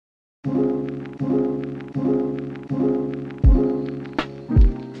What's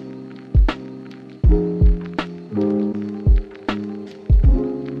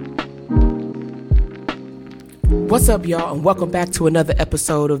up, y'all, and welcome back to another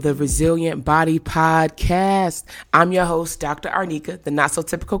episode of the Resilient Body Podcast. I'm your host, Dr. Arnika, the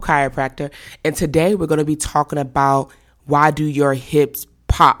not-so-typical chiropractor, and today we're going to be talking about why do your hips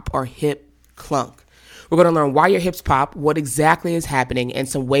pop or hip clunk. We're going to learn why your hips pop, what exactly is happening, and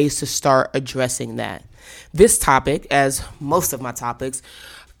some ways to start addressing that. This topic, as most of my topics,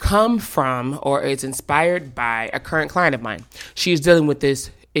 come from or is inspired by a current client of mine. She is dealing with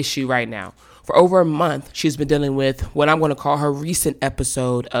this issue right now. For over a month, she's been dealing with what I'm going to call her recent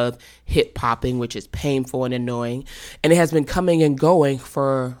episode of hip popping, which is painful and annoying. And it has been coming and going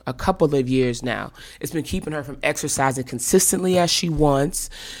for a couple of years now. It's been keeping her from exercising consistently as she wants.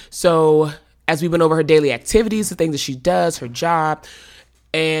 So as we went over her daily activities, the things that she does, her job,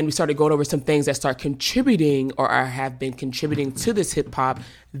 and we started going over some things that start contributing or have been contributing to this hip hop.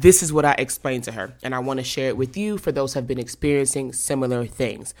 This is what I explained to her, and I want to share it with you for those who have been experiencing similar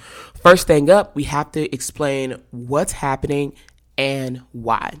things. First thing up, we have to explain what's happening and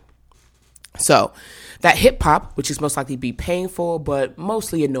why. So that hip pop, which is most likely be painful but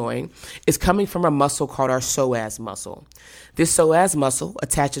mostly annoying, is coming from a muscle called our psoas muscle. This psoas muscle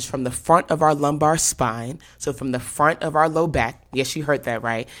attaches from the front of our lumbar spine, so from the front of our low back. Yes, you heard that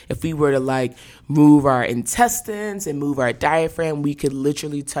right. If we were to move our intestines and move our diaphragm, we could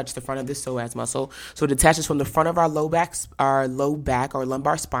literally touch the front of this psoas muscle. So it attaches from the front of our low back or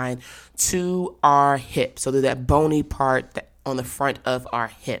lumbar spine to our hip. So that bony part on the front of our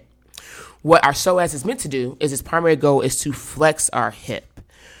hip. What our psoas is meant to do is its primary goal is to flex our hip.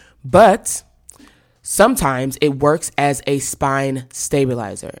 But sometimes it works as a spine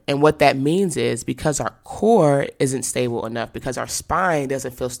stabilizer. And what that means is because our core isn't stable enough, because our spine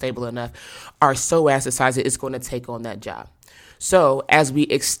doesn't feel stable enough, our psoas decides it's going to take on that job. So as we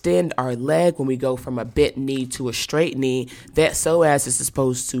extend our leg, when we go from a bent knee to a straight knee, that psoas is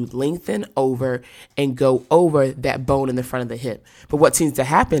supposed to lengthen over and go over that bone in the front of the hip. But what seems to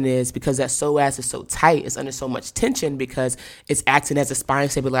happen is because that psoas is so tight, it's under so much tension because it's acting as a spine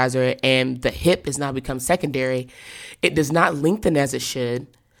stabilizer and the hip has now become secondary, it does not lengthen as it should.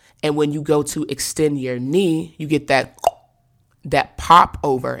 And when you go to extend your knee, you get that pop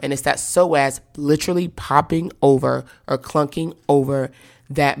over, and it's that psoas literally popping over or clunking over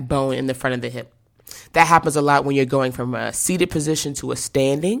that bone in the front of the hip. That happens a lot when you're going from a seated position to a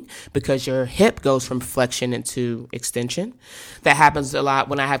standing because your hip goes from flexion into extension. That happens a lot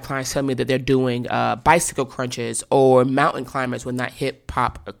when I have clients tell me that they're doing bicycle crunches or mountain climbers when that hip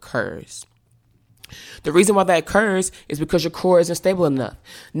pop occurs. The reason why that occurs is because your core isn't stable enough.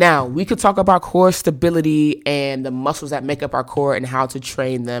 Now, we could talk about core stability and the muscles that make up our core and how to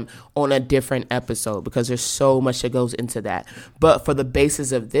train them on a different episode because there's so much that goes into that. But for the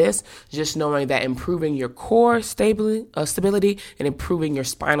basis of this, just knowing that improving your core stability and improving your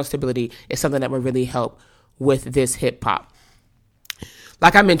spinal stability is something that will really help with this hip hop.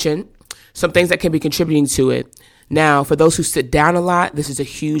 Like I mentioned, some things that can be contributing to it. Now, for those who sit down a lot, this is a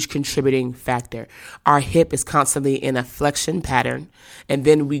huge contributing factor. Our hip is constantly in a flexion pattern, and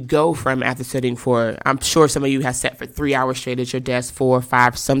then we go from after sitting for, I'm sure some of you have sat for 3 hours straight at your desk, 4,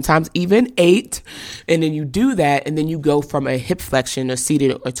 5, sometimes even 8, and then you do that, and then you go from a hip flexion or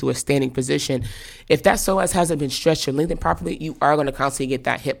seated or to a standing position. If that psoas hasn't been stretched or lengthened properly, you are going to constantly get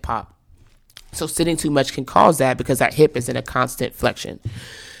that hip pop. So sitting too much can cause that because that hip is in a constant flexion.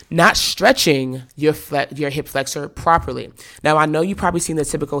 Not stretching your hip flexor properly. Now, I know you've probably seen the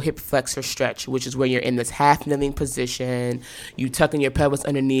typical hip flexor stretch, which is where you're in this half kneeling position, you tucking your pelvis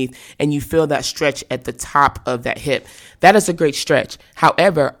underneath, and you feel that stretch at the top of that hip. That is a great stretch.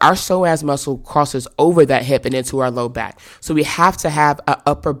 However, our psoas muscle crosses over that hip and into our low back. So we have to have an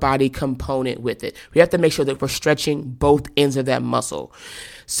upper body component with it. We have to make sure that we're stretching both ends of that muscle.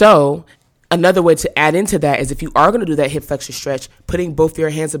 So another way to add into that is if you are going to do that hip flexor stretch, putting both your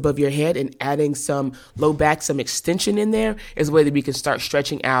hands above your head and adding some low back, some extension in there is a way that we can start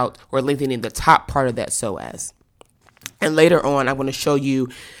stretching out or lengthening the top part of that psoas. And later on, I'm going to show you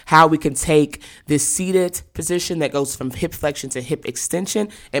how we can take this seated position that goes from hip flexion to hip extension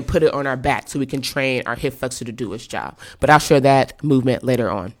and put it on our back so we can train our hip flexor to do its job. But I'll share that movement later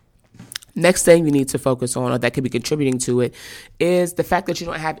on. Next thing you need to focus on, or that could be contributing to it, is the fact that you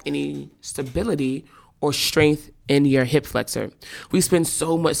don't have any stability or strength in your hip flexor. We spend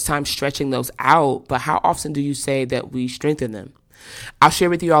so much time stretching those out, but how often do you say that we strengthen them? I'll share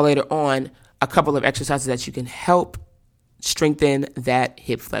with you all later on a couple of exercises that you can help strengthen that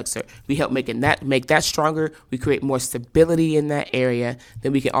hip flexor. We help make that stronger. We create more stability in that area.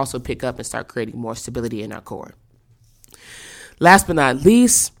 Then we can also pick up and start creating more stability in our core. Last but not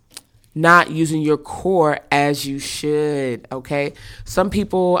least, not using your core as you should, okay? Some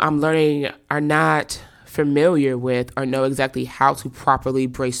people I'm learning are not familiar with or know exactly how to properly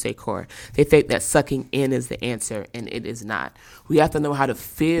brace their core. They think that sucking in is the answer, and it is not. We have to know how to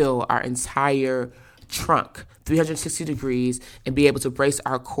feel our entire trunk 360 degrees and be able to brace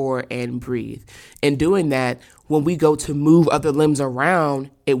our core and breathe. In doing that, when we go to move other limbs around,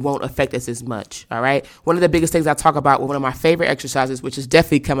 it won't affect us as much, all right? One of the biggest things I talk about with one of my favorite exercises, which is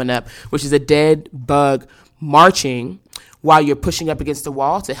definitely coming up, which is a dead bug marching while you're pushing up against the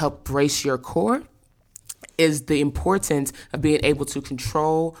wall to help brace your core, is the importance of being able to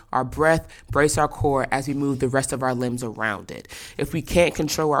control our breath, brace our core as we move the rest of our limbs around it. If we can't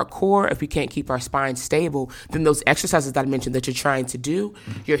control our core, if we can't keep our spine stable, then those exercises that I mentioned that you're trying to do,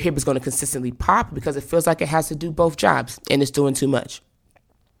 your hip is going to consistently pop because it feels like it has to do both jobs and it's doing too much.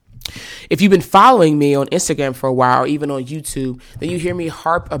 If you've been following me on Instagram for a while, or even on YouTube, then you hear me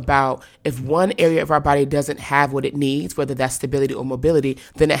harp about if one area of our body doesn't have what it needs, whether that's stability or mobility,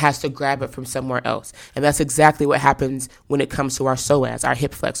 then it has to grab it from somewhere else. And that's exactly what happens when it comes to our psoas, our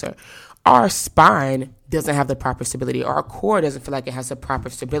hip flexor. Our spine doesn't have the proper stability, or our core doesn't feel like it has the proper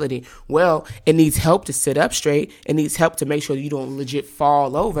stability. Well, it needs help to sit up straight. It needs help to make sure you don't legit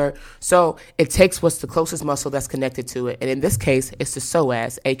fall over. So it takes what's the closest muscle that's connected to it. And in this case, it's the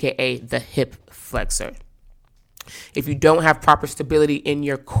psoas, aka the hip flexor. If you don't have proper stability in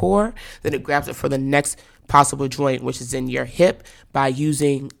your core, then it grabs it for the next possible joint, which is in your hip, by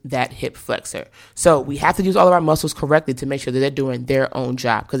using that hip flexor. So we have to use all of our muscles correctly to make sure that they're doing their own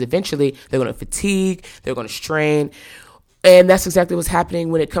job, because eventually they're going to fatigue, they're going to strain. And that's exactly what's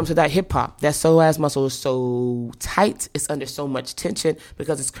happening when it comes to that hip hop. That psoas muscle is so tight, it's under so much tension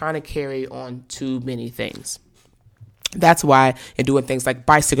because it's trying to carry on too many things. That's why in doing things like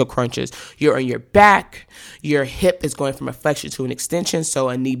bicycle crunches, you're on your back, your hip is going from a flexion to an extension, so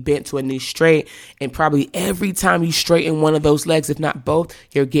a knee bent to a knee straight, and probably every time you straighten one of those legs, if not both,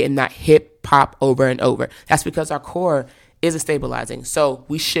 you're getting that hip pop over and over. That's because our core isn't stabilizing. So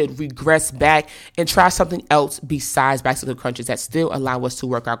we should regress back and try something else besides bicycle crunches that still allow us to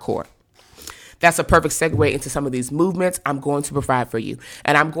work our core. That's a perfect segue into some of these movements I'm going to provide for you.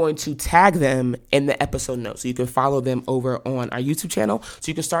 And I'm going to tag them in the episode notes so you can follow them over on our YouTube channel so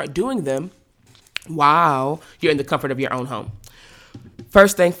you can start doing them while you're in the comfort of your own home.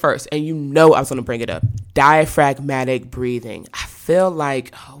 First thing first, and you know I was going to bring it up, diaphragmatic breathing. I feel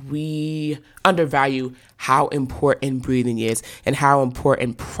like we undervalue how important breathing is and how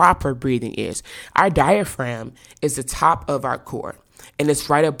important proper breathing is. Our diaphragm is the top of our core, and it's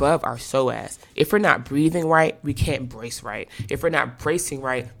right above our psoas. If we're not breathing right, we can't brace right. If we're not bracing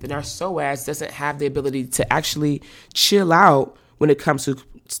right, then our psoas doesn't have the ability to actually chill out when it comes to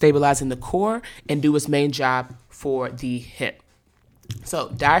stabilizing the core and do its main job for the hip. So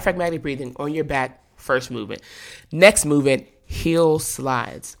diaphragmatic breathing on your back, first movement. Next movement, heel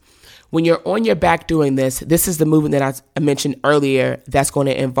slides. When you're on your back doing this, this is the movement that I mentioned earlier that's going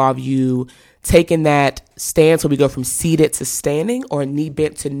to involve you taking that stance where we go from seated to standing or knee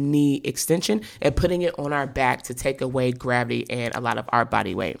bent to knee extension and putting it on our back to take away gravity and a lot of our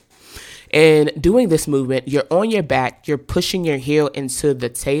body weight. In doing this movement, you're on your back, you're pushing your heel into the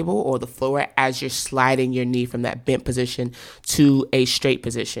table or the floor as you're sliding your knee from that bent position to a straight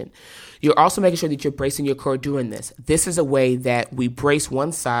position. You're also making sure that you're bracing your core doing this. This is a way that we brace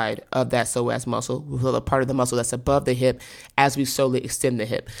one side of that psoas muscle, the part of the muscle that's above the hip, as we slowly extend the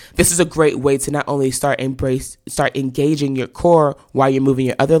hip. This is a great way to not only start engaging your core while you're moving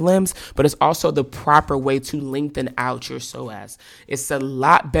your other limbs, but it's also the proper way to lengthen out your psoas. It's a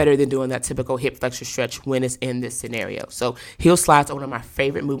lot better than doing that typical hip flexor stretch when it's in this scenario. So heel slides are one of my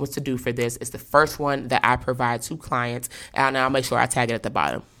favorite movements to do for this. It's the first one that I provide to clients, and I'll make sure I tag it at the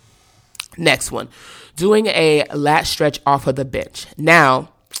bottom. Next one, doing a lat stretch off of the bench.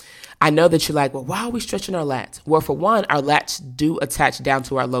 Now, I know that you're like, well, why are we stretching our lats? Well, for one, our lats do attach down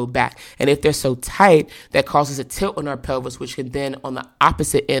to our low back. And if they're so tight, that causes a tilt on our pelvis, which can then on the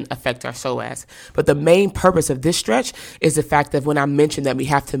opposite end affect our psoas. But the main purpose of this stretch is the fact that when I mentioned that we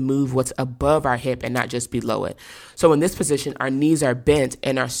have to move what's above our hip and not just below it. So in this position, our knees are bent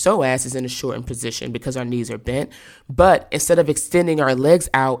and our psoas is in a shortened position because our knees are bent. But instead of extending our legs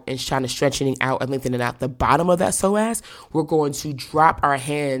out and trying to stretching out and lengthening out the bottom of that psoas, we're going to drop our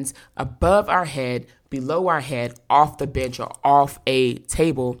hands above our head, below our head, off the bench or off a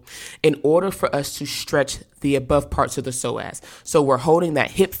table, in order for us to stretch the above parts of the psoas. So we're holding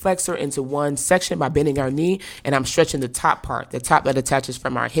that hip flexor into one section by bending our knee, and I'm stretching the top part, the top that attaches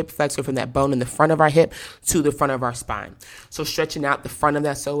from our hip flexor, from that bone in the front of our hip to the front of our spine. So stretching out the front of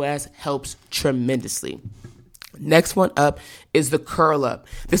that psoas helps tremendously. Next one up is the curl up.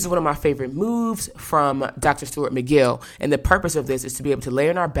 This is one of my favorite moves from Dr. Stuart McGill. And the purpose of this is to be able to lay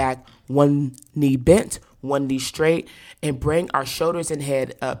on our back, one knee bent, one knee straight, and bring our shoulders and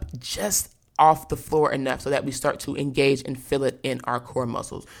head up just off the floor enough so that we start to engage and feel it in our core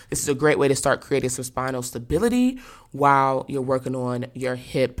muscles. This is a great way to start creating some spinal stability while you're working on your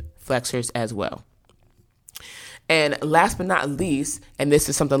hip flexors as well. And last but not least, and this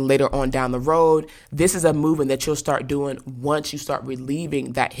is something later on down the road, this is a movement that you'll start doing once you start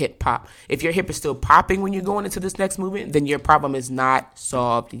relieving that hip pop. If your hip is still popping when you're going into this next movement, then your problem is not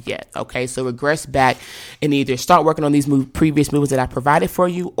solved yet. Okay, so regress back and either start working on these previous movements that I provided for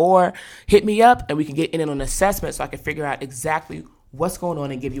you, or hit me up and we can get in on an assessment so I can figure out exactly what's going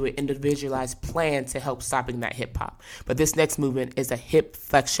on and give you an individualized plan to help stopping that hip pop. But this next movement is a hip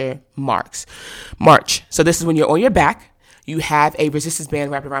flexor march. So this is when you're on your back, you have a resistance band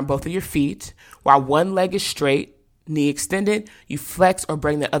wrapped around both of your feet, while one leg is straight, knee extended, you flex or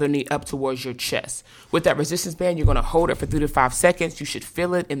bring the other knee up towards your chest. With that resistance band, you're going to hold it for 3 to 5 seconds. You should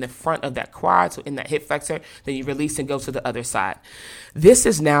feel it in the front of that quad, so in that hip flexor. Then you release and go to the other side. This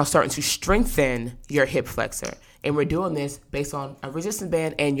is now starting to strengthen your hip flexor. And we're doing this based on a resistance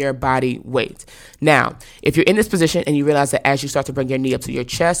band and your body weight. Now, if you're in this position and you realize that as you start to bring your knee up to your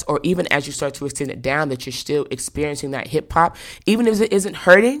chest, or even as you start to extend it down, that you're still experiencing that hip pop, even if it isn't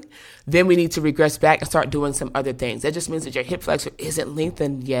hurting, then we need to regress back and start doing some other things. That just means that your hip flexor isn't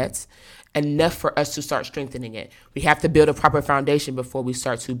lengthened yet enough for us to start strengthening it. We have to build a proper foundation before we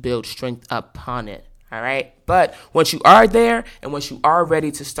start to build strength upon it. All right. But once you are there and once you are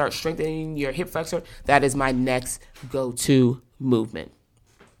ready to start strengthening your hip flexor, that is my next go-to movement.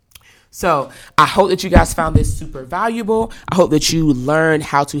 So I hope that you guys found this super valuable. I hope that you learned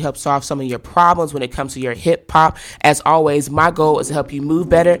how to help solve some of your problems when it comes to your hip pop. As always, my goal is to help you move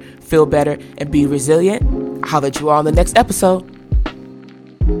better, feel better, and be resilient. I'll let you all in the next episode.